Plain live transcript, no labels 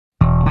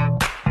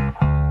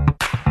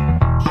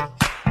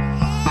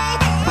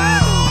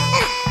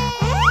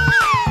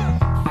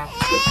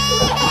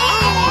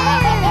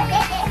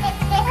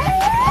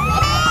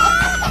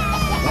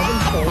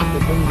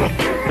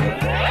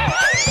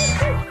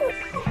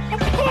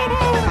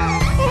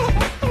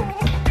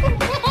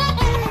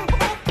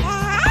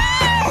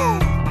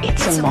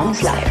忙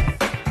起来了。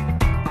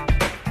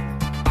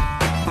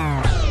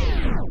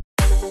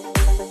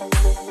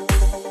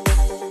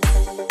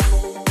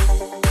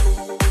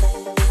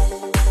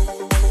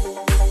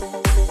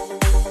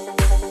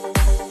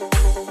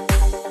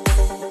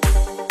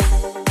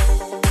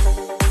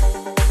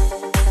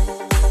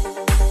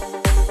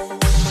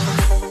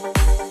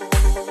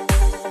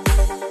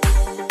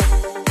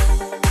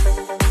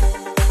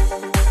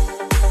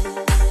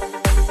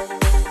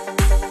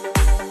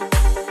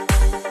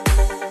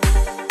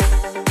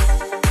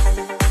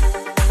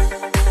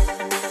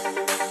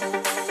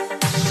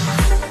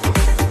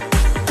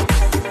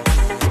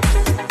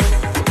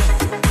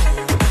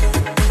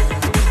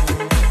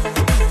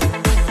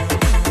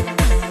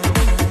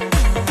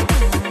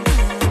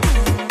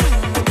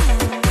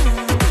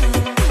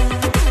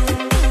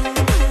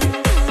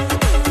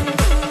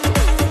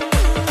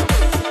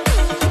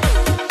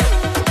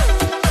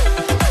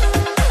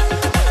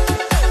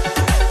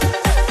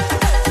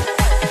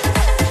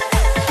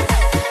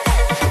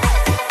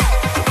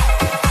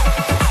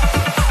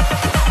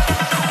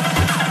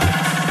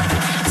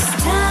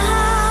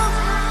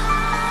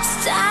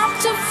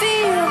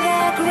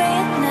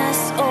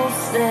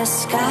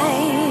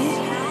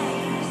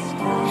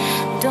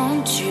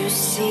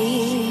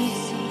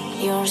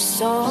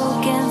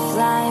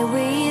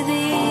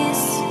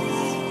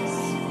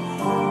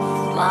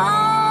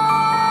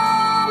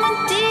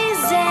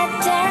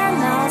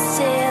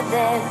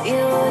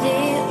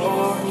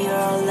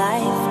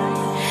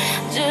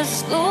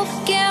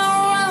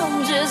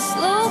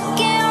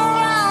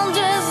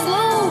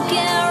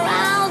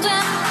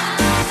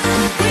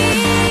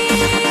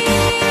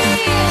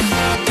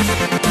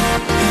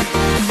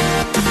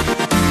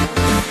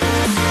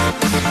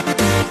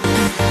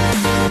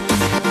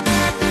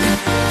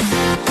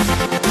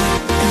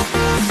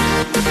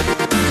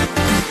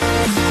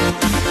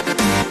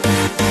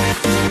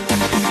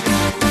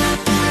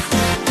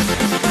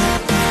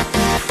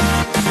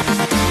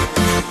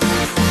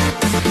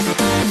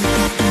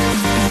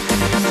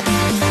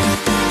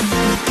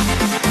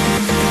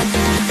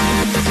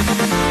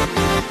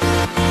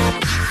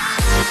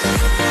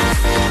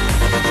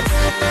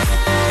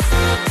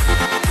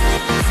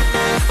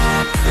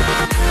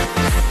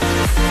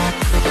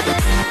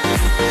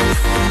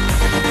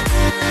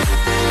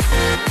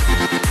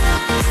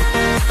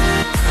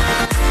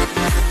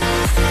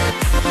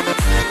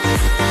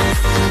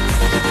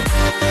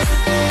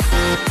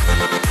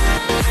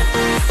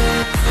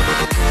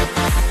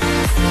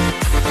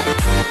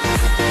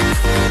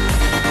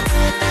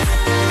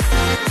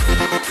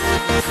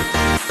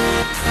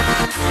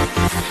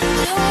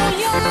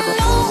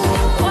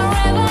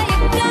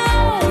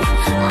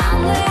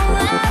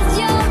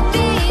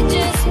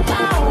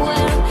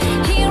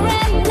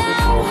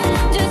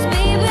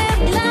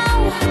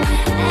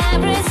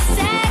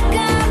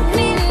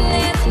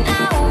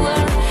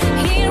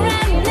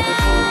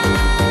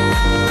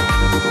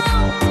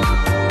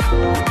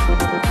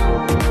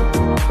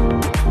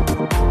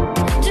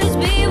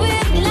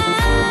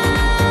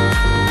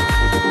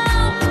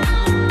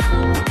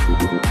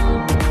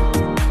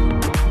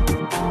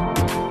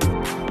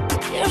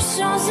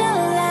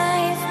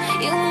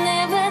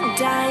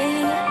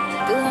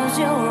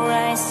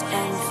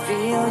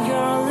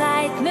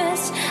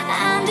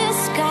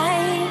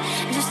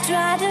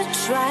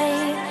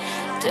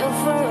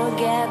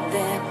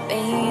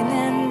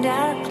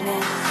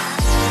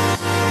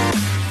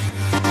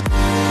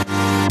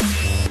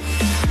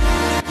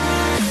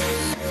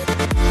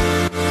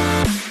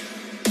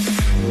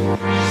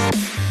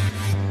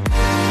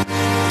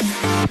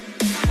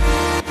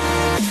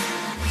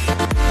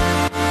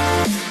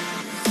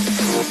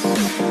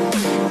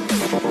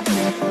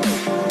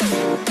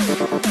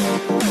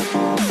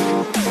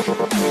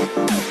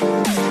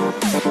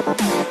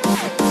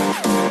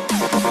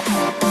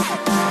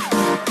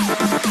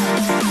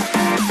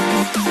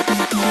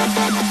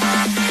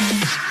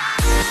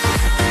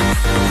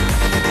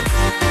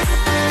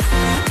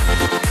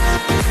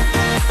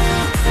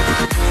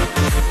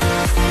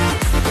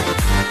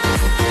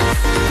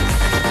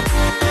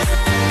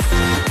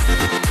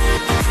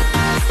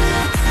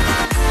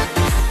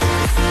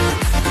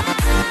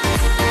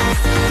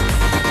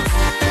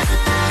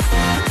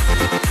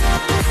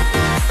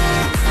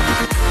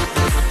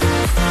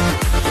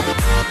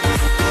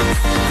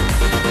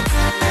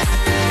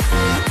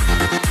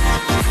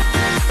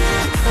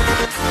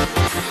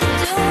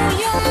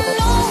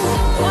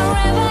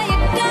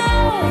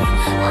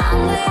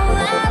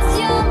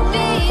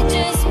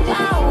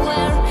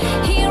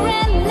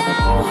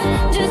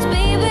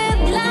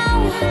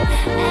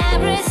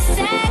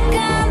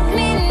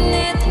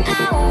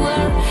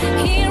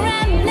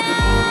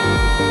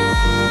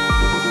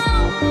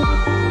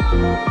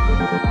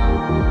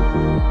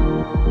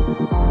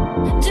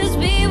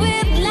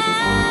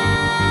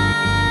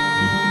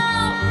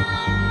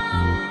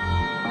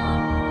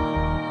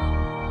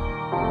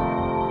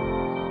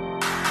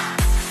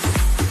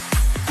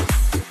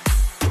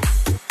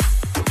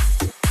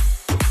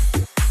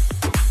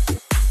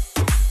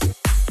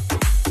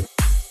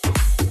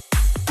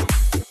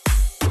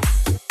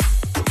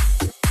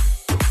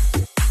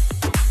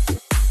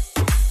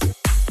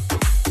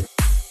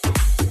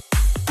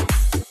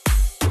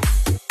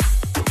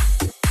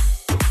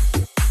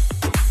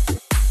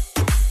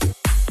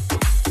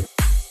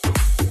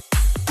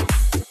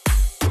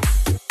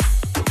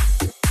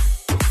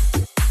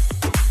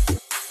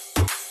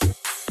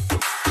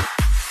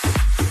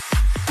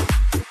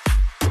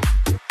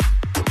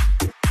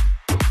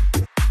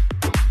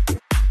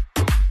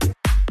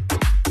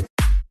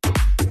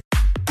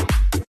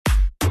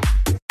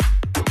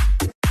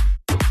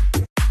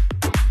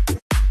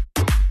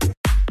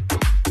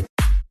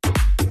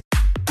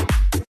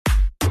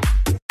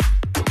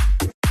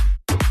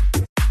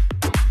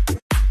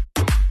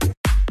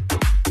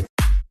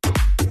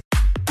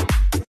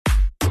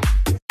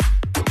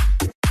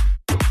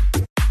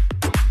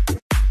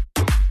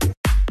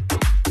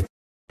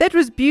That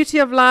was Beauty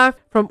of Life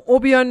from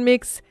Orbion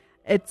Mix.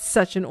 It's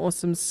such an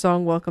awesome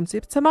song. Welcome to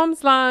It's a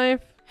Mom's Life.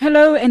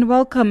 Hello and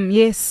welcome,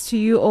 yes, to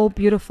you all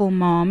beautiful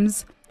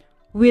moms.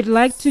 We'd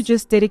like to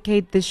just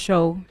dedicate this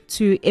show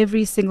to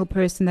every single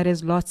person that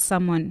has lost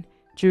someone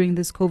during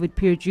this COVID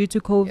period due to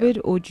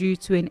COVID or due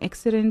to an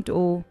accident,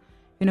 or,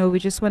 we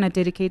just want to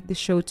dedicate the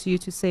show to you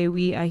to say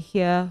we are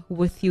here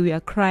with you, we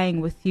are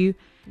crying with you,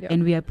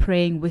 and we are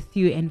praying with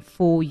you and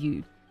for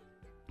you.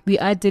 We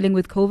are dealing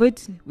with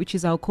COVID, which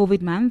is our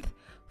COVID month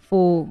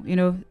for,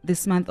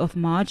 this month of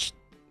March.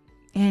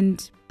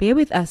 And bear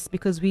with us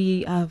because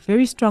we are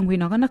very strong. We're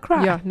not going to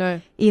cry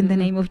in the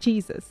name of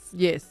Jesus.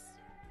 Yes.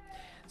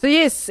 So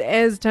yes,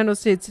 as Tando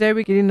said, today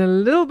we're getting a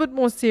little bit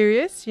more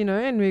serious,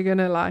 and we're going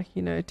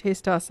to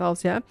test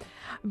ourselves here.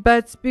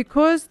 But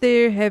because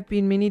there have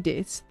been many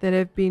deaths that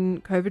have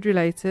been COVID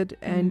related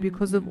and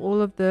because of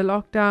all of the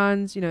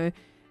lockdowns,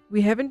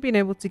 we haven't been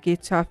able to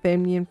get to our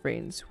family and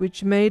friends,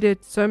 which made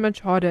it so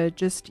much harder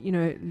just,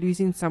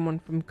 losing someone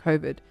from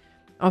COVID.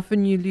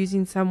 Often you're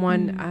losing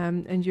someone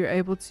and you're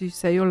able to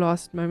say your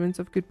last moments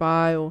of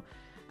goodbye, or,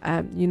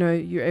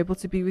 you're able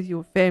to be with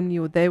your family,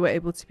 or they were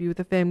able to be with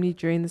the family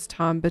during this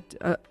time. But,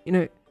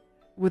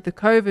 with the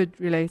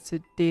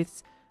COVID-related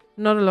deaths,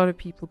 not a lot of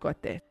people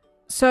got that.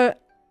 So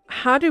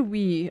how do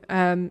we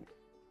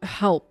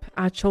help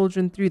our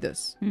children through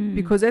this?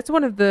 Because that's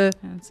one of the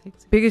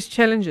biggest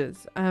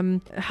challenges,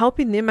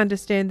 helping them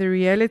understand the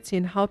reality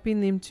and helping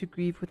them to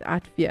grieve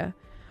without fear.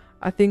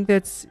 I think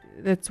that's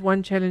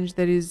one challenge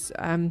that is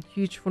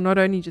huge for not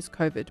only just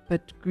COVID,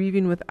 but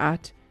grieving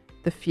without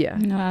the fear.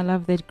 I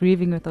love that,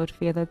 grieving without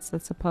fear. That's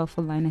a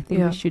powerful line. I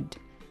think we should,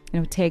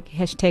 take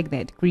hashtag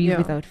that, grieve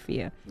without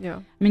fear. Yeah.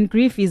 I mean,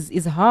 grief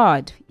is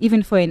hard,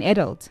 even for an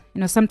adult.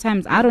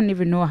 Sometimes I don't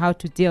even know how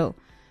to deal.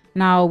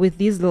 Now, with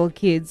these little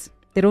kids,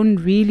 they don't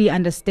really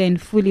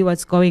understand fully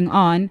what's going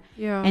on.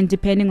 Yeah. And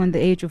depending on the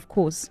age, of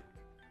course.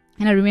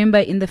 And I remember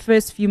in the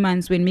first few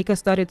months when Mika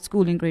started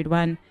school in grade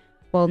 1,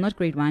 well, not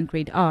grade 1,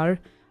 grade R,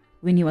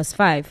 when he was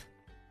 5.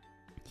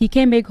 He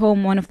came back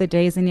home one of the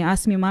days and he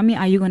asked me, "Mommy,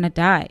 are you going to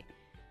die?"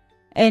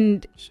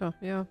 And sure,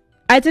 yeah.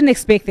 I didn't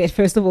expect that,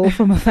 first of all,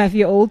 from a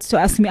 5-year-old to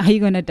ask me, "Are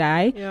you going to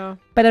die?" Yeah.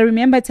 But I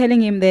remember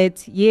telling him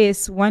that,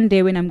 yes, one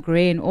day when I'm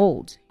gray and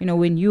old,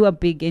 when you are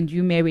big and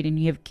you married and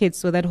you have kids,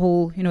 so that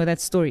whole,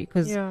 that story,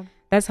 because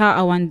that's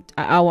how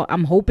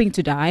I'm hoping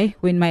to die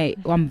when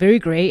I'm very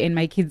gray and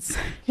my kids,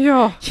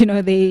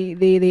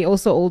 they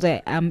also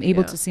older. I'm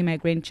able to see my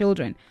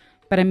grandchildren.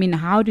 But I mean,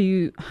 how do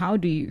you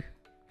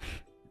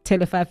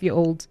tell a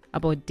 5-year-old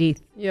about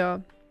death? Yeah,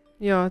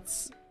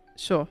 it's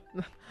sure.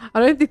 I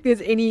don't think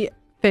there's any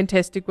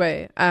fantastic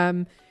way.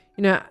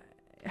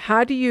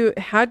 How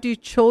do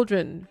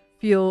children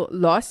feel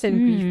loss and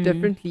grief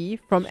differently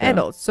from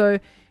adults? So,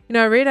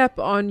 I read up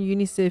on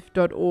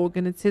unicef.org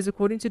and it says,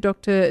 according to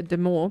Dr.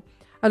 Demore,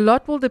 a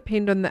lot will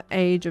depend on the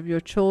age of your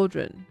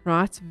children,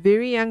 right?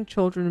 Very young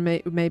children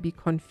may be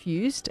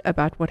confused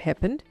about what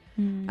happened,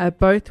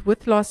 both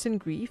with loss and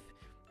grief.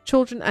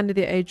 Children under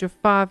the age of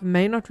 5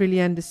 may not really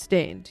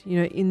understand.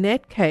 In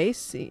that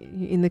case,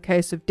 in the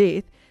case of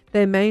death,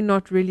 they may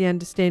not really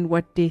understand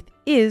what death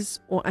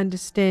is or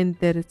understand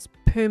that it's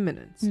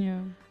permanent.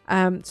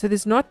 So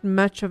there's not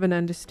much of an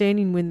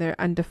understanding when they're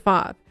under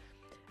 5.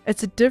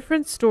 It's a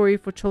different story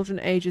for children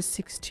ages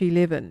 6 to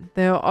 11.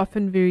 They are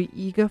often very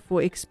eager for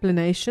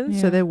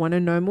explanations, so they want to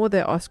know more.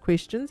 They ask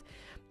questions.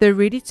 They're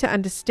ready to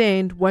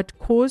understand what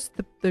caused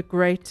the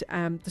great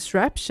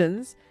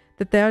disruptions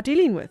that they are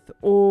dealing with,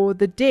 or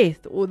the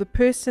death, or the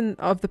person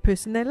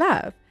they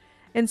love.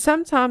 And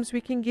sometimes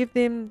we can give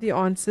them the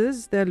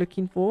answers they're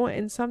looking for,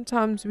 and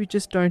sometimes we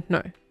just don't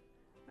know.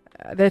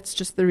 That's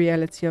just the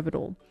reality of it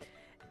all.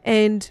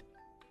 And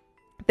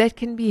that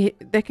can be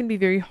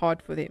very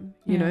hard for them,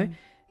 you know.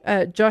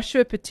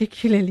 Joshua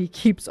particularly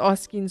keeps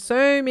asking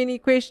so many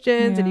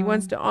questions, and he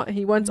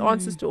wants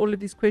answers to all of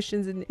these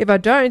questions. And if I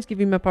don't give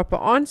him a proper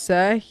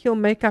answer, he'll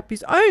make up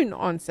his own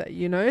answer,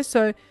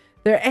 So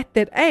they're at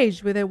that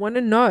age where they want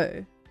to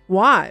know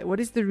why. What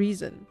is the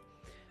reason?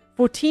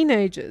 For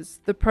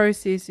teenagers, the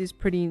process is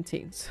pretty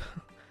intense.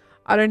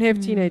 I don't have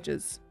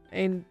teenagers,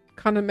 and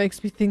kind of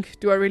makes me think,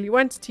 do I really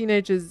want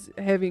teenagers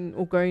having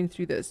or going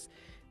through this?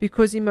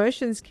 Because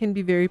emotions can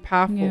be very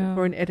powerful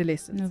for an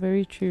adolescent. No,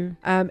 very true.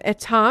 At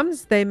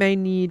times, they may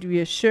need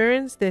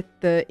reassurance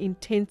that the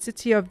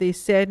intensity of their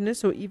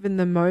sadness, or even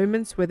the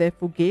moments where they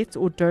forget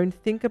or don't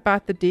think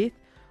about the death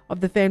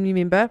of the family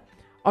member,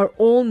 are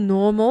all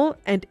normal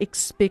and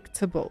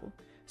expectable.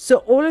 So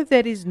all of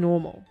that is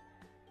normal.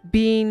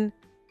 Being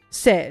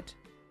sad,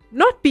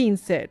 not being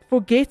sad,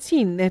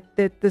 forgetting that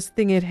this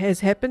thing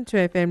has happened to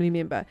a family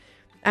member.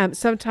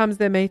 Sometimes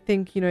they may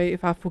think,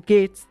 if I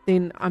forget,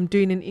 then I'm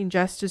doing an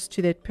injustice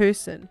to that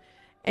person.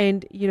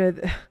 And,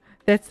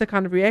 that's the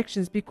kind of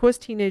reactions, because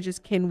teenagers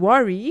can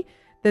worry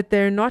that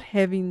they're not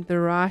having the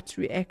right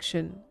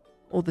reaction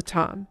all the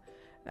time.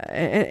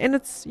 And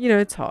it's,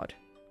 it's hard.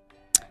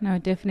 No,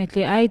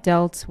 definitely. I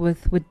dealt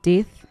with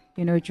death,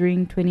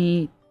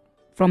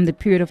 from the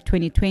period of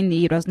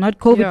 2020. It was not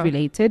COVID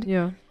related.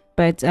 Yeah.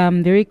 but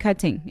very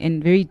cutting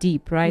and very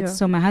deep, right? Yeah.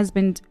 So my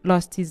husband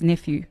lost his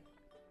nephew,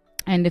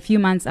 and a few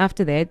months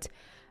after that,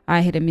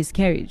 I had a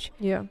miscarriage.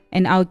 Yeah.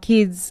 And our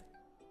kids,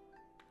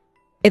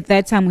 at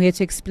that time, we had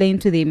to explain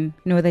to them,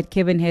 that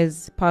Kevin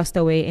has passed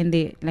away, and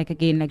they, like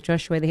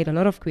Joshua, they had a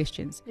lot of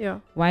questions. Yeah.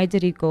 Why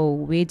did he go?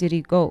 Where did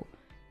he go?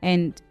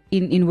 And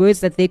in words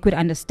that they could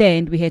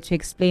understand, we had to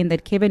explain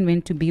that Kevin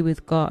went to be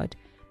with God,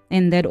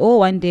 and that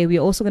one day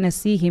we're also going to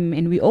see him,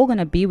 and we're all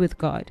going to be with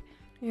God.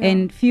 Yeah.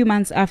 And few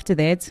months after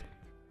that,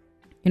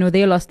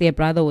 they lost their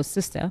brother or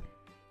sister,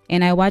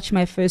 and I watched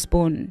my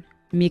firstborn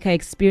Mika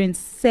experience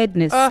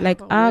sadness.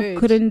 I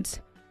couldn't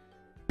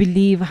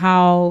believe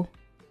how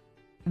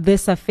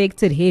this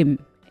affected him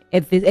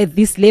at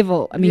this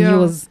level. I mean, he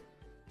was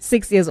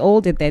 6 years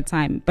old at that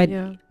time, but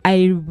I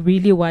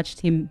really watched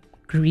him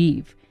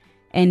grieve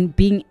and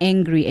being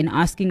angry and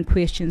asking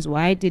questions.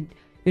 Why did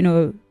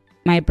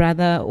my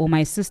brother or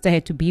my sister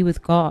had to be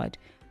with God?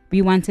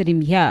 We wanted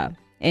him here,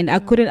 and I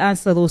couldn't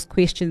answer those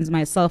questions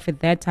myself at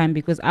that time,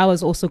 because I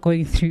was also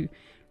going through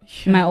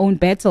my own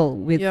battle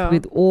with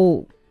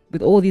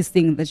all these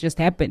things that just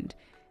happened,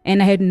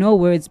 and I had no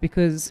words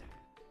because,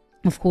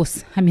 of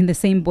course, I'm in the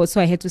same boat.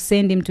 So I had to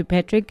send him to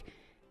Patrick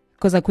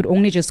because I could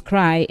only just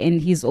cry,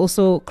 and he's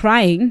also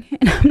crying,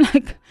 and I'm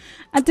like,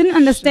 I didn't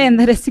understand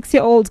that a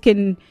 6-year-old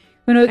can,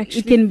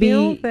 it can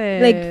be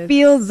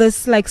feel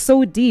this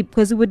so deep,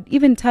 because it would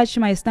even touch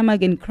my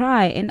stomach and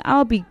cry, and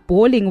I'll be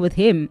bawling with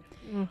him.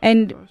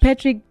 And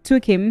Patrick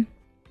took him.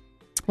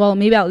 Well,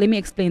 maybe let me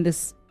explain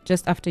this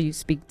just after you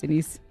speak,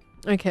 Denise.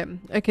 Okay.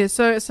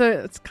 So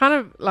it's kind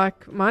of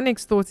like my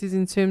next thought is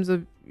in terms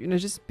of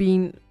just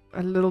being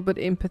a little bit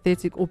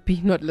empathetic, or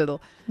being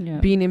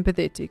being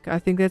empathetic. I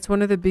think that's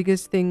one of the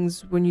biggest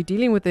things when you're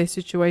dealing with a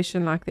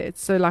situation like that.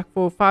 So like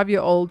for a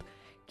 5-year-old,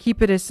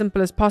 keep it as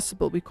simple as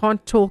possible. We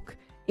can't talk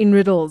in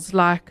riddles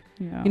like,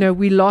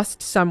 we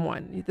lost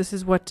someone. This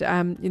is what,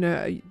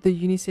 the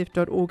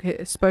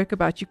unicef.org spoke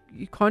about.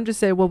 You can't just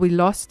say, well, we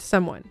lost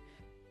someone.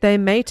 They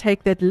may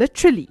take that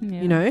literally,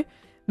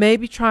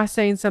 Maybe try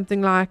saying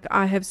something like,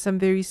 I have some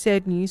very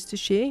sad news to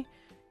share.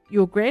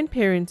 Your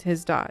grandparent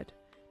has died.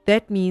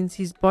 That means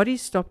his body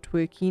stopped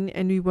working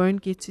and we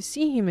won't get to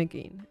see him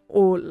again.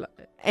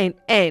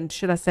 And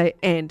should I say,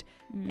 and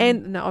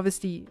now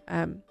obviously,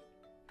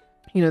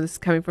 this is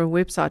coming from a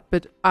website,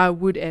 but I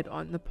would add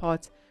on the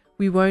part,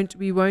 we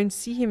won't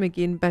see him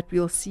again, but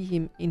we'll see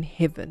him in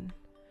heaven.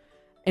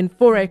 And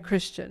for a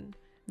Christian,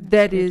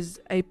 that is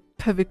a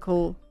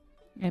pivotal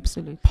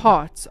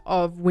part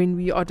of when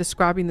we are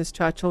describing this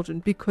to our children,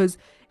 because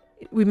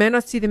we may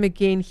not see them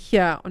again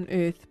here on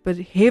earth, but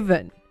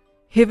heaven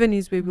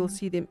is where we'll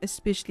see them,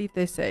 especially if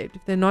they're saved.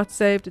 If they're not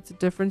saved, it's a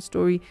different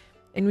story,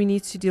 and we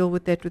need to deal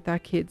with that with our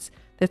kids.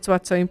 That's why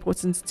it's so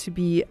important to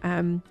be our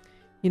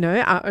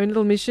own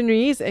little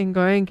missionaries and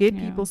go and get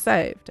people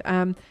saved.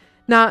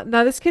 Now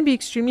this can be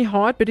extremely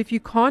hard, but if you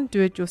can't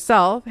do it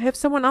yourself, have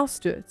someone else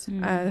do it.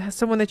 Have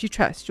someone that you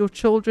trust, your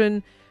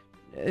children,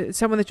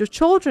 someone that your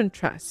children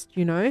trust,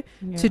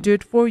 to do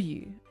it for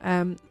you.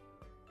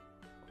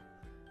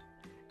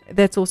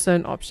 That's also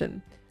an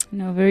option.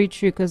 No, very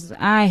true, because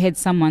I had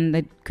someone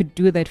that could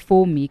do that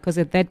for me, because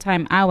at that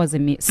time I was a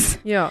mess.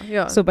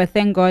 Yeah. So, but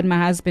thank God my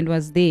husband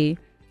was there,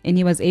 and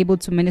he was able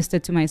to minister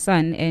to my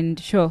son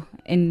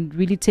and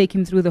really take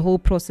him through the whole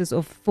process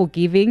of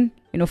forgiving,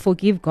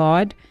 forgive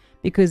God,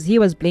 because he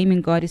was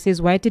blaming God. He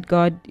says, why did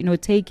God,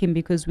 take him?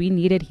 Because we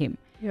needed him.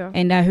 Yeah.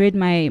 And I heard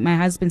my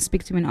husband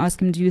speak to him and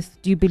ask him, do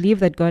you believe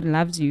that God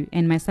loves you?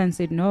 And my son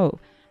said, no,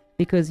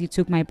 because he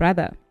took my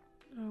brother.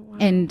 Oh, wow.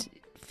 And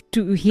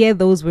to hear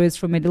those words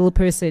from a little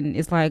person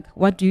is like,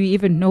 what do you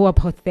even know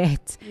about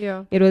that?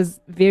 Yeah. It was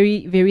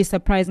very, very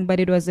surprising, but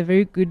it was a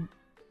very good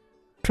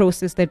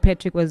process that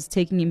Patrick was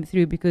taking him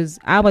through, because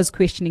I was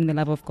questioning the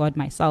love of God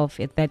myself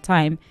at that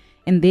time,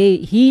 and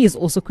he is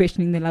also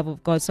questioning the love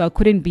of God, so I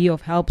couldn't be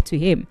of help to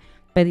him.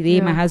 But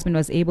my husband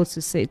was able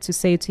to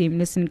say to him,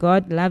 listen,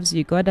 God loves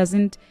you. God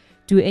doesn't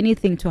do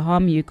anything to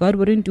harm you. God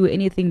wouldn't do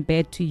anything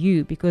bad to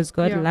you, because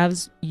God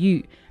loves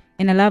you.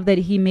 And I love that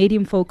he made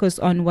him focus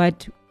on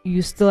what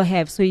you still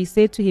have. So he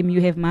said to him,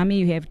 you have mommy,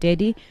 you have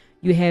daddy,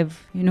 you have,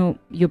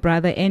 your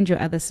brother and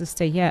your other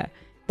sister here.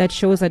 That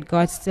shows that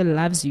God still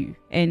loves you.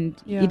 And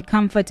it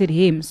comforted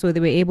him. So they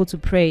were able to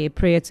pray a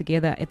prayer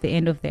together at the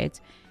end of that.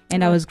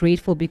 And I was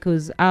grateful,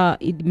 because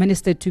it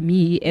ministered to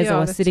me as I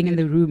was sitting in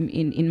the room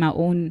in my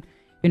own,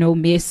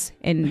 mess,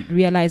 and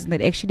realizing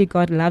that actually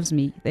God loves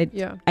me,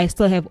 that I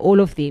still have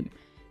all of them.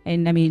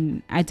 And I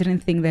mean, I didn't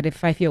think that a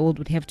 5-year-old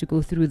would have to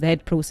go through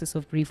that process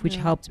of grief, which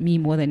helped me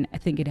more than I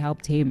think it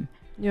helped him.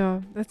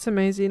 Yeah, that's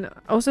amazing. I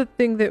also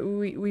think that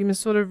we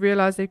must sort of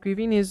realize that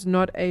grieving is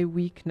not a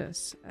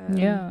weakness.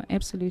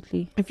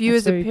 Absolutely. If you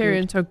as a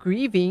parent are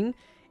grieving,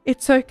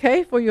 it's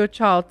okay for your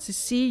child to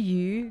see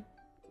you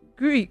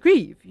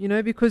grieve,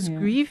 because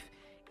grief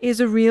is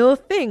a real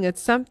thing.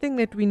 It's something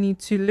that we need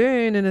to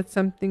learn, and it's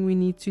something we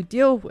need to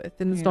deal with.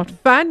 And it's not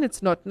fun.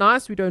 It's not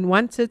nice. We don't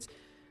want it,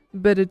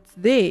 but it's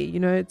there,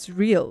 it's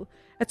real.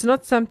 It's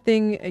not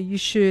something you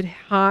should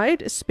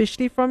hide,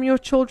 especially from your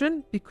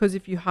children, because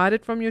if you hide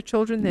it from your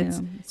children, that's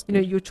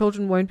your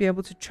children won't be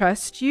able to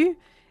trust you.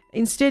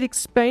 Instead,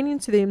 explaining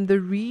to them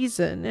the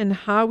reason and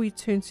how we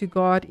turn to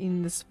God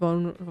in this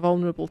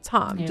vulnerable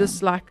time,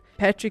 just like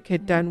Patrick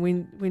had done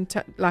when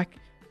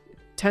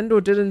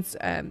Tandor didn't.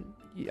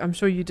 I'm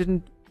sure you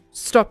didn't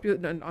stop.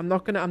 I'm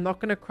not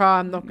gonna cry.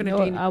 I'm not gonna do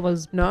anything. I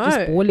was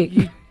just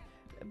bawling.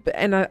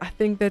 And I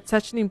think that's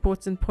such an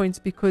important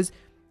point, because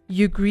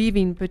you're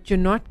grieving, but you're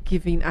not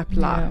giving up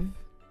life.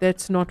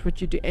 That's not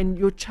what you do. And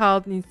your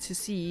child needs to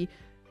see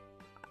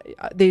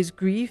there's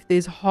grief,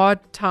 there's hard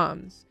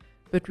times,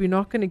 but we're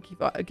not going to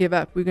give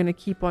up. We're going to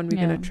keep on.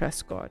 We're going to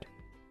trust God.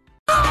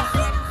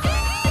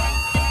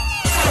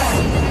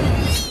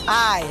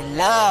 I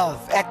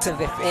love Active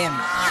FM.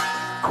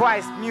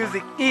 Christ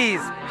music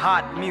is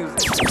hot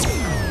music.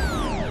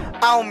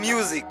 Our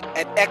music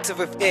at Active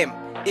FM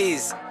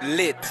is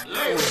lit.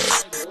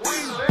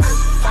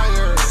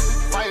 Fire.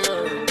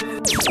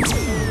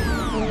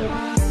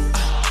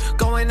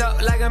 Going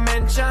up like a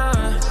mansion.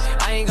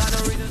 I ain't got no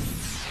reason.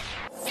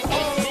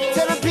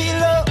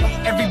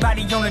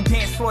 Everybody on the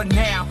dance floor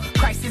now.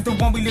 Christ is the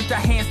one we lift our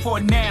hands for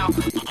now.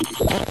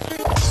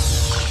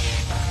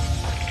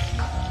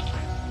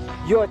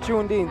 You're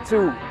tuned in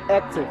to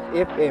Active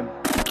FM.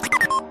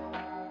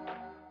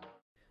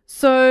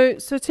 So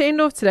to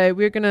end off today,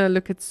 we're going to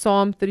look at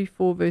Psalm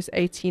 34 verse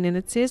 18, and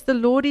it says, "The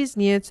Lord is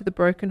near to the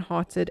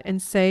brokenhearted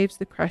and saves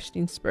the crushed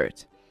in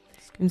spirit."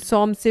 In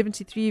Psalm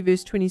 73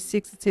 verse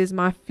 26, it says,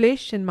 "My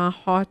flesh and my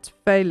heart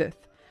faileth,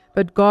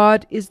 but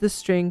God is the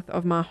strength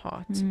of my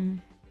heart,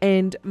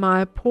 and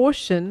my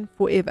portion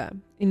forever."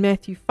 In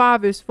Matthew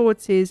 5 verse 4,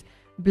 it says,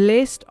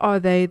 "Blessed are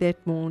they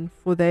that mourn,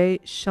 for they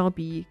shall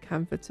be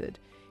comforted."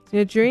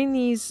 During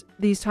these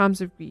times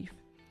of grief,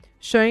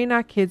 showing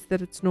our kids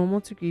that it's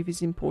normal to grieve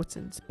is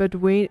important. But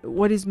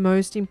what is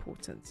most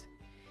important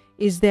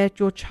is that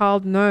your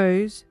child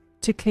knows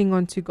to cling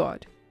on to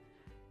God,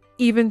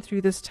 even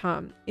through this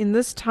time. In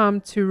this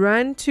time, to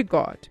run to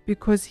God,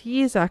 because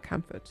He is our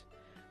comfort.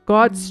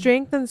 God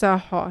strengthens our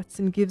hearts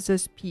and gives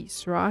us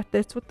peace, right?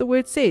 That's what the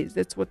word says.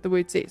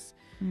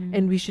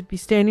 And we should be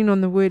standing on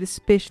the word,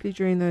 especially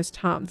during those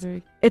times.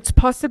 It's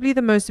possibly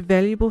the most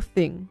valuable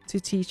thing to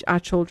teach our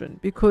children,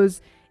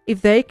 because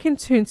if they can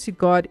turn to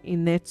God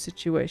in that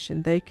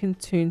situation, they can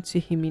turn to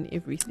Him in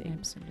everything.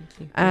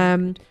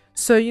 Absolutely.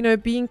 So,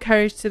 be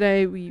encouraged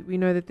today. We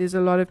know that there's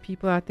a lot of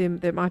people out there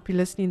that might be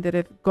listening that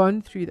have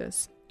gone through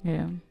this.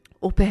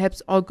 Or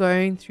perhaps are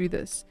going through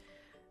this.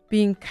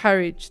 Be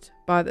encouraged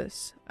by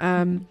this.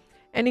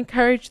 And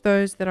encourage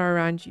those that are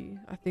around you.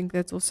 I think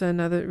that's also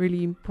another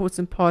really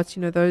important part.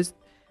 Those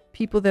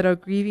people that are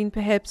grieving,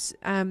 perhaps,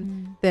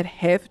 that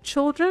have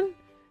children,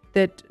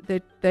 that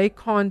they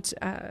can't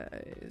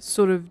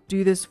sort of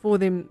do this for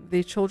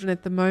their children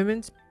at the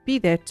moment. Be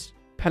that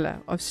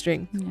pillar of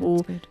strength.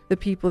 Or the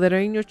people that are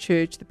in your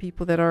church, the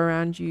people that are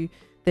around you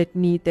that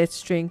need that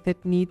strength,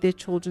 that need their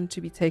children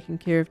to be taken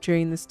care of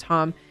during this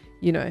time.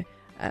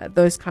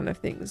 Those kind of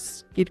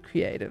things. Get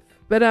creative.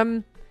 But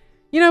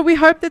we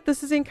hope that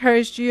this has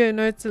encouraged you. I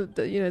know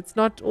it's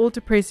not all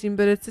depressing,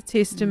 but it's a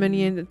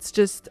testimony, and it's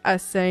just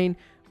us saying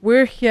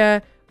we're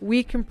here,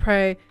 we can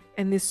pray,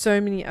 and there's so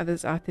many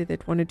others out there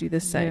that want to do the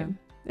same.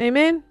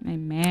 Amen.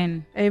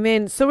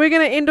 So we're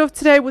going to end off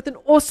today with an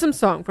awesome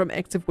song from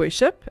Active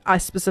Worship. I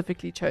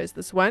specifically chose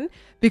this one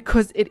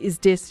because it is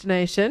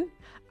Destination.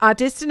 Our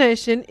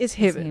destination is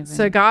heaven.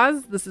 So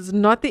guys, this is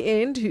not the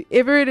end.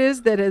 Whoever it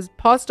is that has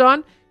passed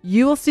on,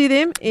 you will see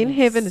them in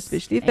heaven,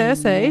 especially if they are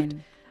saved.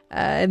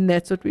 And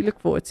that's what we look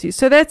forward to.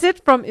 So that's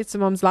it from It's a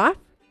Mom's Life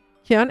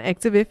here on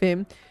Active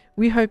FM.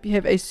 We hope you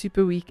have a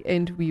super week,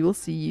 and we will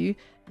see you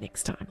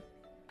next time.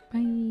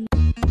 Bye.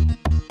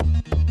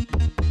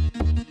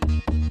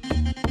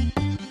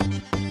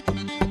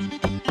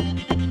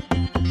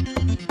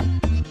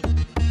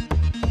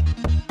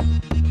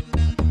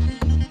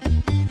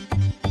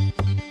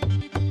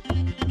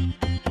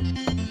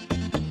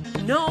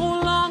 No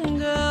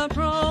longer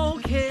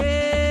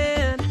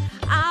broken,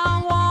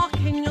 I walk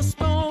in your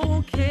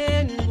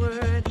spoken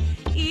word.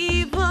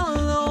 Evil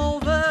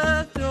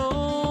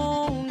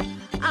overthrown,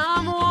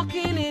 I'm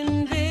walking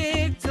in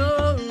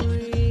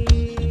victory.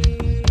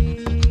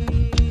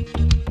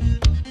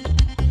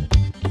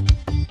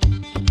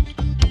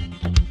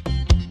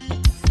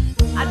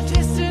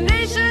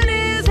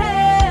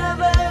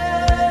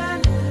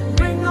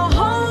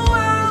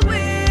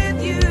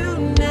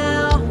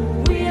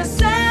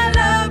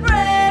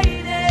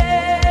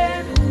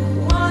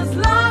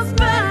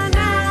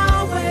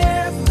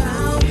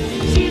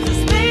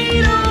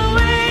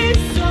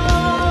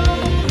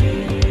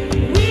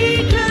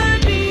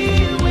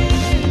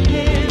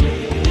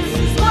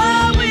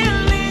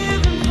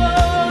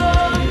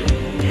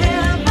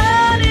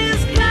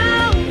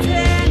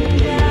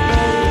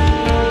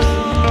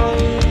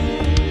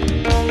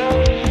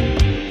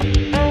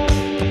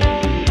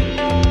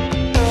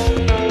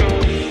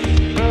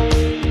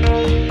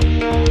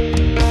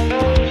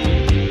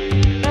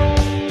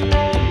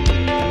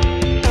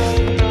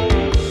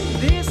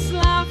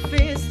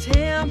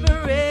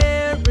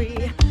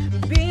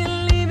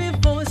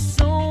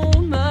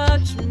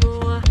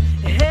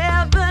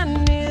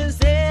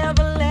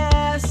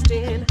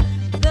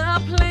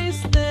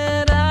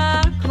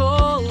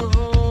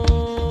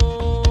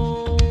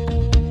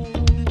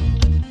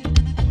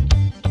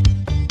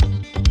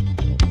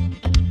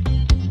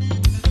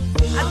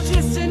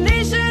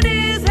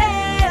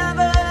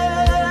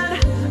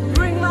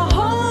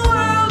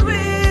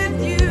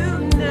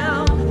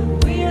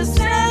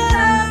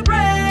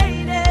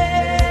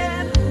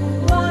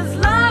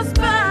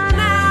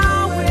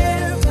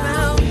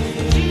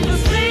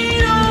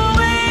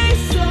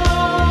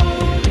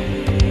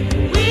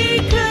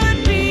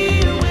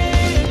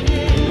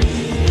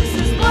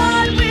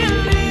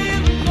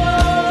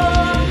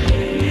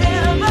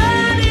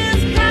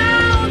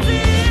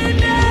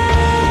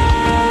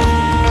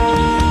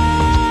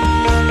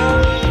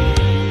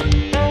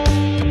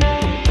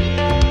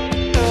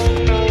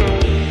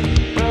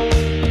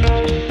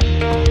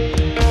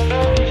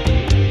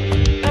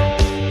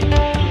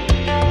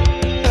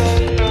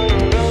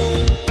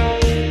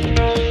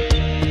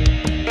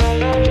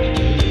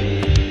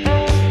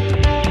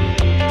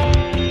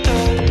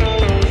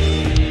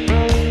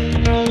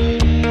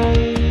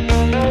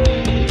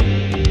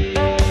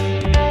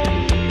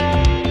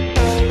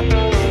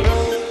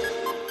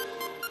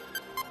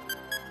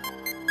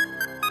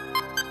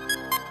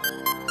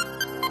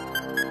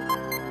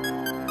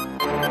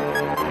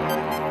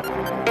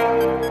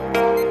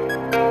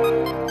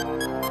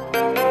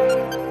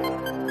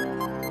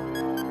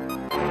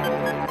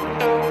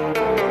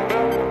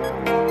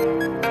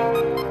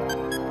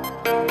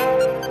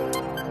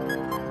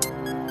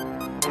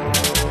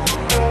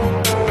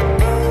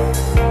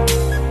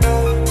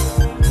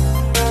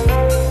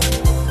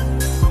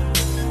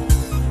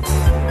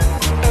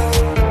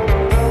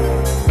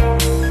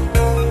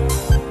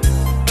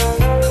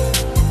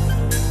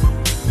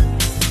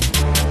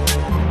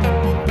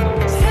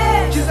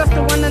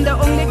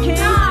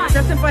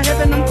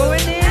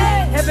 going in.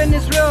 Heaven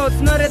is real,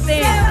 it's not a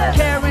thing.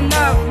 Care and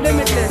love,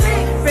 limitless.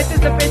 Faith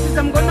is the basis,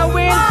 I'm gonna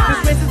win.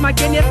 This race is my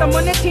game, yes, I'm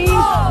on a team.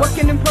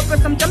 Working in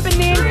progress, I'm jumping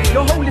in.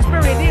 Your Holy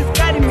Spirit is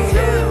guiding me.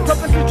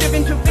 Purpose is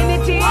driven to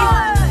infinity.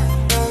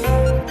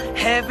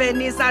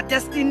 Heaven is our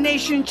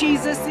destination,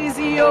 Jesus is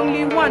the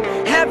only one.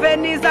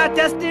 Heaven is our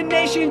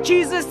destination,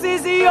 Jesus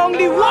is the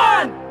only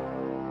one.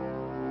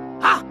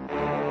 Ha!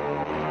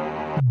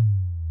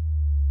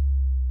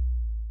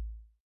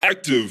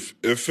 Active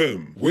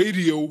FM.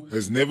 Radio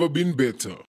has never been better.